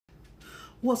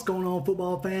What's going on,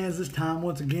 football fans? This time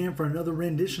once again for another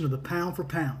rendition of the Pound for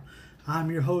Pound. I'm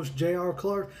your host, J.R.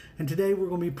 Clark, and today we're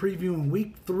going to be previewing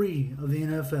Week 3 of the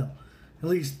NFL. At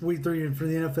least Week 3 for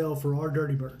the NFL for our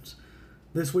Dirty Birds.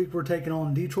 This week we're taking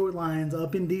on Detriot Lions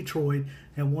up in Detroit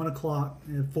at 1 o'clock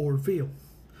at Ford Field.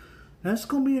 Now, it's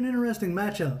going to be an interesting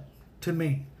matchup to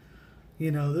me.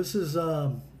 You know, this is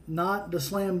not the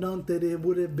slam dunk that it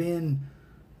would have been,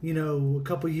 you know, a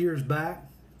couple years back.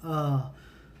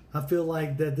 I feel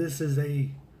like that this is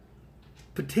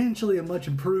potentially a much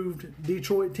improved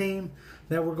Detroit team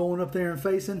that we're going up there and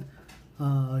facing. You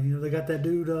know, they got that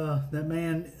dude, that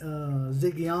man,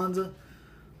 Ziggy Ansah.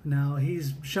 Now,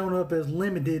 he's shown up as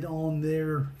limited on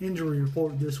their injury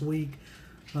report this week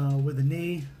with a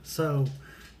knee, so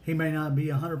he may not be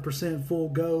 100% full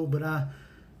go, but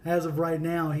as of right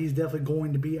now, he's definitely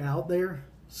going to be out there.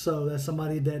 So that's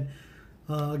somebody that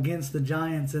against the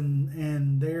Giants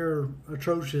and their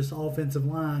atrocious offensive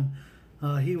line,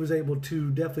 he was able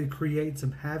to definitely create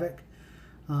some havoc.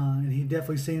 And he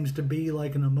definitely seems to be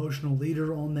like an emotional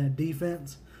leader on that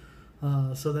defense.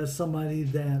 So that's somebody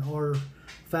that our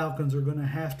Falcons are going to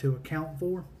have to account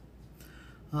for.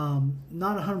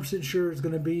 Not 100% sure it's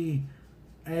going to be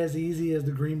as easy as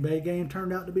the Green Bay game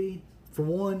turned out to be. For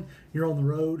one, you're on the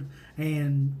road,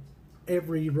 and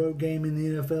every road game in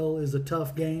the NFL is a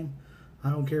tough game. I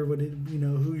don't care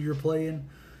who you're playing,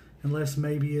 unless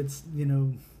maybe it's,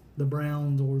 the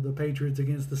Browns or the Patriots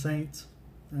against the Saints.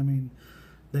 I mean,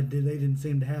 they didn't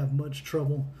seem to have much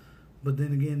trouble. But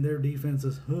then again, their defense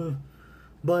is,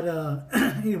 But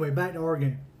anyway, back to our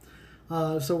game.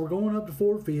 So we're going up to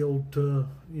Ford Field to,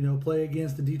 play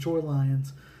against the Detroit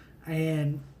Lions.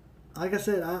 And like I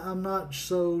said, I'm not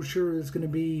so sure it's going to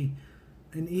be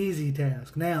an easy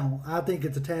task. Now, I think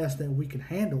it's a task that we can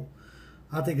handle.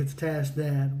 I think it's a task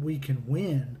that we can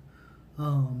win,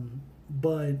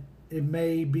 but it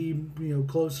may be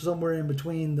close somewhere in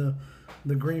between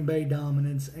the Green Bay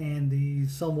dominance and the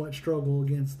somewhat struggle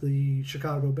against the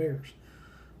Chicago Bears.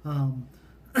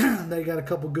 They got a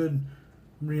couple good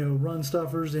run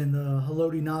stuffers in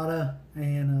Haloti Ngata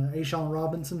and Ashawn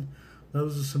Robinson.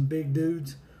 Those are some big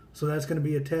dudes, so that's going to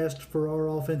be a test for our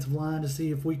offensive line to see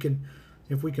if we can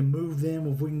move them,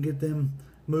 if we can get them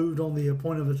moved on the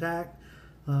point of attack.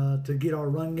 To get our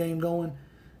run game going.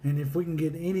 And if we can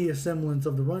get any semblance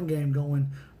of the run game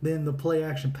going, then the play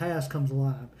action pass comes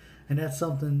alive. And that's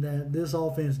something that this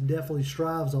offense definitely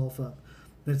strives off of.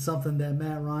 That's something that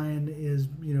Matt Ryan is,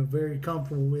 very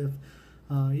comfortable with,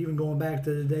 even going back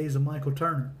to the days of Michael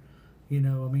Turner.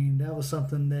 That was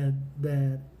something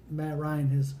that Matt Ryan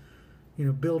has,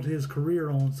 built his career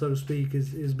on, so to speak,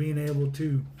 is being able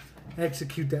to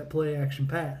execute that play action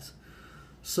pass.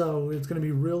 So it's going to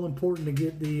be real important to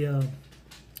get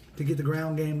the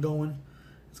ground game going.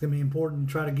 It's going to be important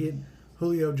to try to get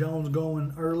Julio Jones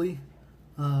going early.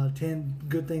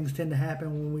 Good things tend to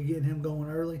happen when we get him going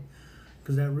early,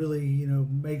 because that really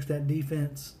makes that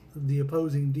defense, the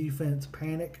opposing defense,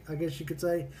 panic, I guess you could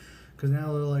say, because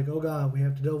now they're like, oh God, we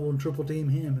have to double and triple team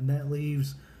him, and that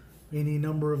leaves any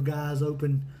number of guys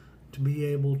open to be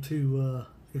able to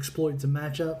exploit some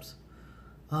matchups.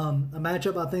 A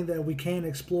matchup I think that we can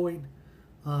exploit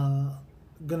going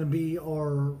to be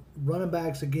our running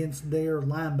backs against their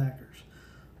linebackers.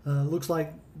 Looks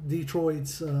like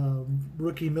Detroit's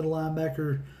rookie middle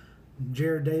linebacker,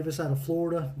 Jared Davis out of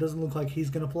Florida, doesn't look like he's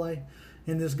going to play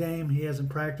in this game. He hasn't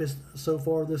practiced so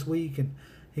far this week, and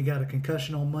he got a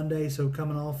concussion on Monday, so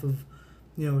coming off of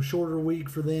a shorter week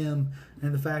for them,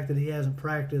 and the fact that he hasn't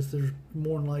practiced, there's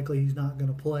more than likely he's not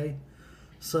going to play.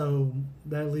 So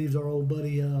that leaves our old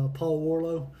buddy Paul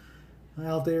Warlow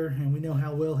out there, and we know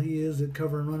how well he is at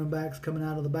covering running backs coming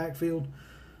out of the backfield.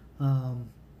 I'm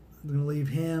going to leave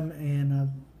him and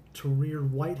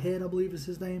Detriot Whitehead, I believe is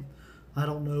his name. I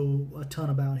don't know a ton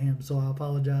about him, so I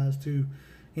apologize to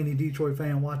any Detroit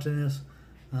fan watching this.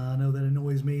 I know that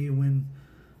annoys me when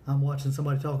I'm watching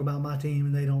somebody talk about my team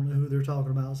and they don't know who they're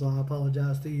talking about, so I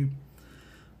apologize to you.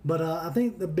 But I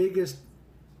think the biggest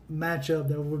matchup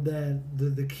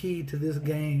the key to this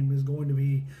game is going to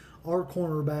be our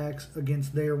cornerbacks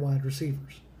against their wide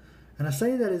receivers. And I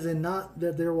say that as in not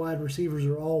that their wide receivers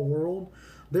are all world.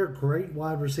 They're great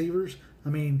wide receivers. I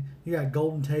mean, you got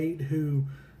Golden Tate, who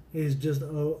is just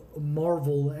a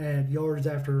marvel at yards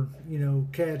after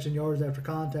catch and yards after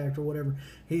contact or whatever.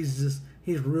 He's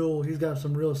got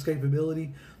some real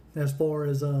escapability as far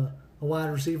as a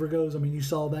wide receiver goes. I mean, you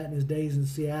saw that in his days in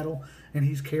Seattle, and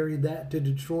he's carried that to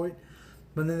Detroit.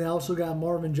 But then they also got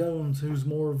Marvin Jones, who's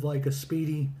more of like a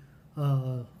speedy,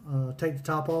 take the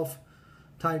top off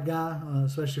type guy,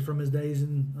 especially from his days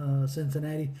in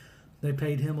Cincinnati. They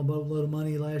paid him a boatload of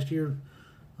money last year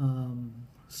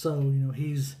So,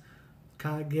 he's,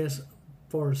 I guess, as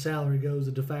far as salary goes,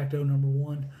 a de facto number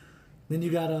one. Then you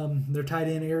got their tight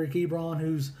end, Eric Ebron,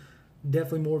 who's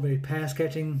definitely more of a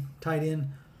pass-catching tight end.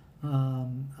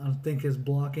 I think his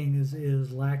blocking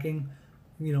is lacking,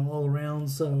 all around.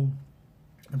 So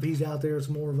if he's out there, it's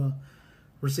more of a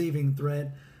receiving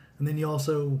threat. And then you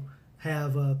also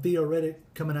have Theo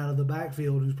Reddick coming out of the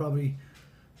backfield, who's probably,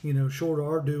 short of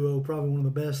our duo, probably one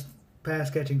of the best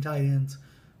pass-catching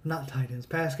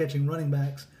pass-catching running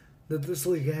backs that this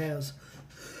league has.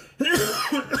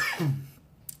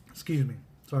 Excuse me.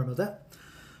 Sorry about that.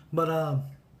 But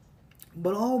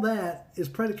all that is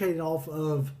predicated off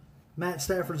of Matt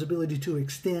Stafford's ability to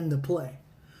extend the play.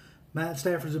 Matt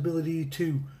Stafford's ability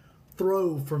to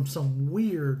throw from some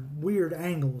weird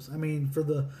angles. I mean, for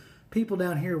the people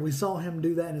down here, we saw him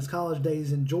do that in his college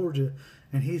days in Georgia,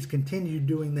 and he's continued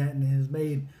doing that and has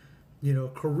made, a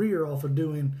career off of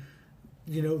doing,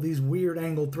 these weird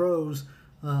angle throws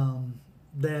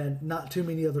that not too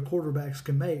many other quarterbacks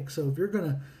can make. So if you're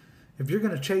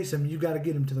gonna chase him, you got to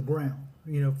get him to the ground,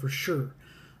 for sure.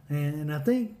 And I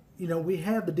think we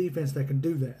have the defense that can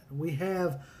do that. We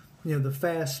have the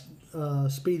fast,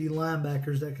 speedy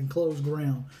linebackers that can close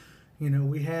ground.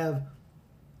 We have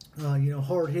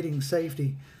hard hitting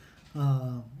safety.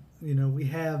 We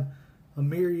have a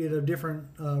myriad of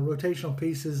different rotational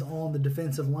pieces on the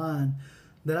defensive line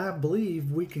that I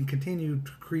believe we can continue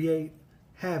to create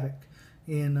havoc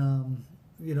in,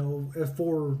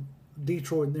 for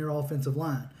Detroit and their offensive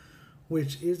line,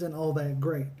 which isn't all that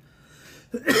great.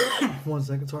 1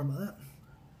 second, sorry about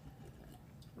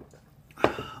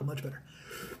that. Much better.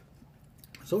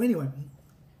 So anyway,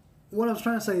 what I was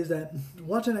trying to say is that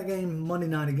watching that game Monday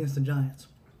night against the Giants,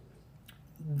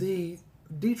 the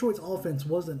Detroit's offense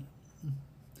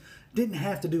didn't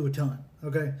have to do a ton,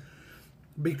 okay?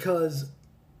 Because,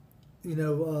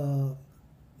 New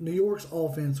York's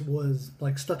offense was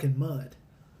like stuck in mud.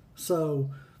 So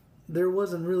there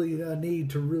wasn't really a need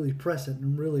to really press it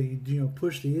and really,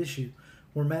 push the issue.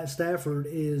 Where Matt Stafford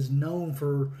is known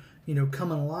for,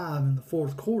 coming alive in the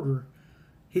fourth quarter,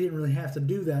 he didn't really have to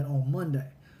do that on Monday.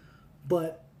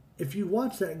 But if you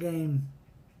watch that game,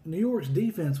 New York's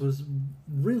defense was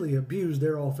really abused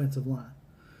their offensive line.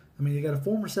 I mean, you got a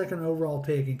former second overall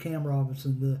pick in Cam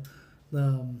Robinson.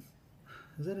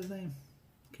 Is that his name?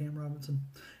 Cam Robinson.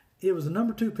 It was the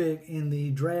number 2 pick in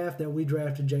the draft that we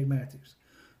drafted Jake Matthews.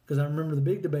 Because I remember the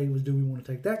big debate was, do we want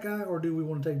to take that guy or do we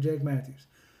want to take Jake Matthews?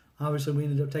 Obviously, we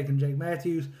ended up taking Jake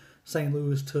Matthews. St.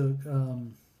 Louis took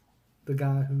the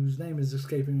guy whose name is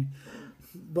escaping me.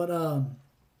 But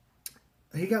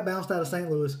he got bounced out of St.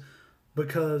 Louis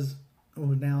because,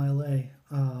 now L.A.,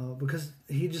 because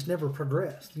he just never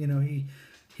progressed.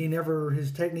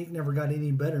 His technique never got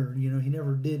any better. He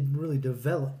never did really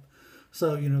develop.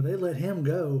 So, they let him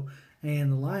go,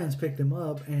 and the Lions picked him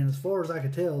up. And as far as I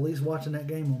could tell, at least watching that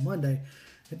game on Monday,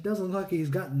 it doesn't look like he's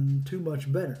gotten too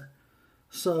much better.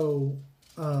 So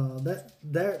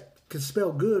that could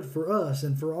spell good for us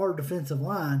and for our defensive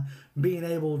line being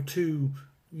able to,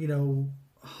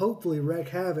 hopefully wreak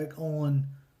havoc on,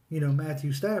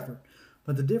 Matthew Stafford.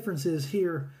 But the difference is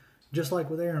here, just like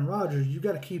with Aaron Rodgers, you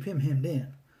got to keep him hemmed in,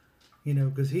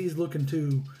 because he's looking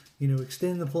to,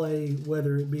 extend the play,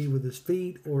 whether it be with his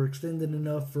feet or extend it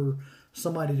enough for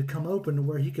somebody to come open to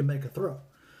where he can make a throw.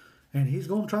 And he's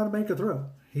going to try to make a throw.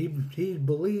 He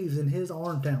believes in his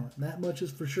arm talent. That much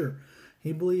is for sure.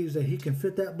 He believes that he can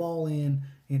fit that ball in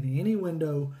any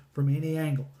window from any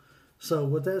angle. So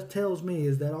what that tells me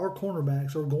is that our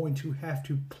cornerbacks are going to have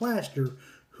to plaster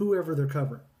whoever they're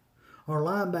covering. Our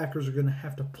linebackers are going to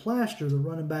have to plaster the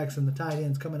running backs and the tight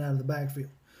ends coming out of the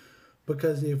backfield.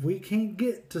 Because if we can't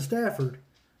get to Stafford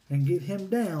and get him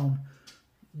down,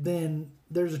 then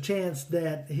there's a chance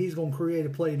that he's going to create a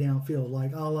play downfield,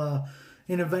 like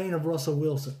in a vein of Russell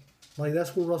Wilson. Like,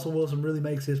 that's where Russell Wilson really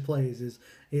makes his plays, is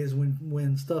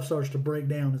when stuff starts to break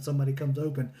down and somebody comes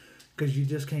open, because you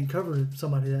just can't cover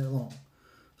somebody that long.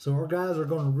 So our guys are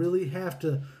going to really have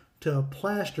to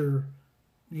plaster,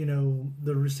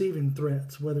 the receiving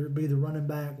threats, whether it be the running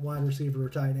back, wide receiver, or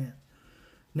tight end.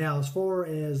 Now, as far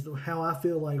as how I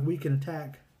feel like we can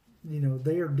attack,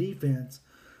 their defense,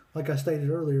 like I stated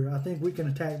earlier, I think we can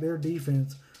attack their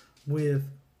defense with,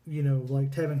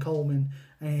 like Tevin Coleman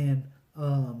and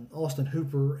Austin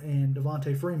Hooper and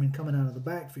Devontae Freeman coming out of the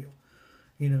backfield.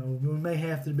 We may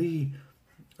have to be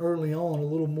early on a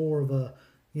little more of a,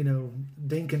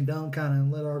 dink and dunk kind of,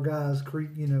 and let our guys,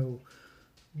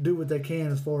 do what they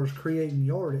can as far as creating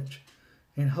yardage.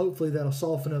 And hopefully that'll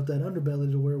soften up that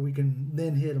underbelly to where we can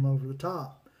then hit them over the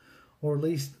top. Or at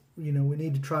least, we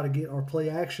need to try to get our play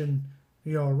action,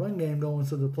 our run game going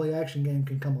so the play action game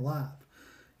can come alive.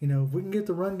 If we can get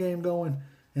the run game going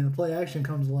and the play action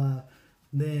comes alive,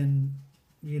 then,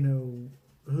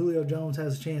 Julio Jones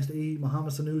has a chance to eat.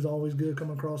 Muhammad Sanu's always good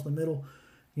coming across the middle.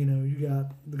 You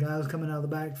got the guys coming out of the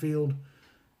backfield.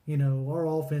 Our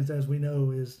offense, as we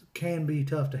know, can be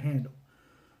tough to handle.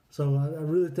 So I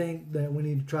really think that we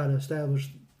need to try to establish,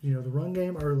 the run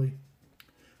game early.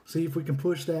 See if we can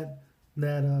push that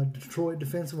Detroit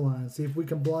defensive line. See if we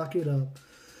can block it up,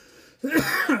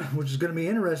 which is going to be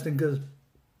interesting because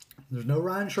there's no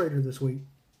Ryan Schrader this week.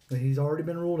 He's already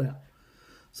been ruled out.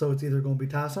 So it's either going to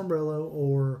be Ty Sombrello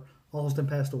or Austin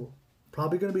Pastore.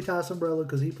 Probably going to be Ty Sombrello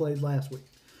because he played last week.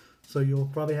 So you'll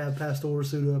probably have Pastore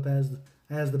suit up as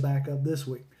the backup this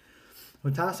week.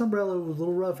 But Ty Sombrello was a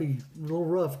little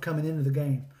rough coming into the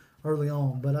game early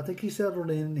on, but I think he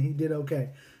settled in and he did okay.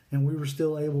 And we were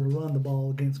still able to run the ball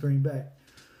against Green Bay.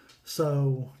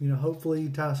 So, hopefully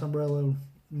Ty Sombrello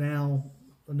now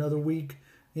another week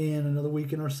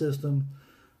in our system,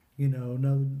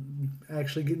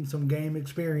 actually getting some game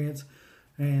experience,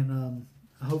 and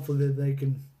hopefully that they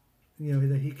can,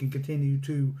 that he can continue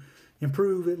to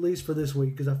improve at least for this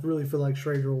week, because I really feel like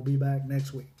Schrader will be back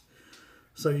next week.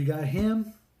 So you got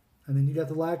him, and then you got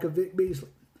the lack of Vic Beasley.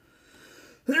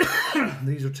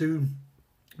 These are two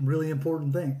really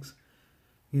important things.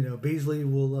 Beasley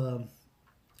will,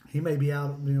 he may be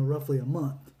out, roughly a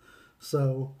month.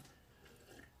 So,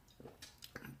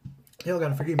 y'all got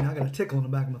to forgive me. I got a tickle in the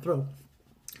back of my throat,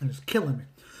 and it's killing me.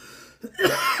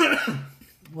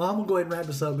 Well, I'm going to go ahead and wrap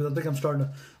this up because I think I'm starting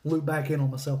to loop back in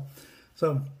on myself.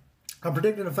 So, I'm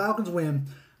predicting the Falcons win.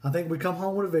 I think we come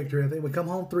home with a victory. I think we come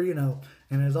home 3-0.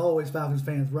 And as always, Falcons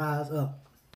fans, rise up.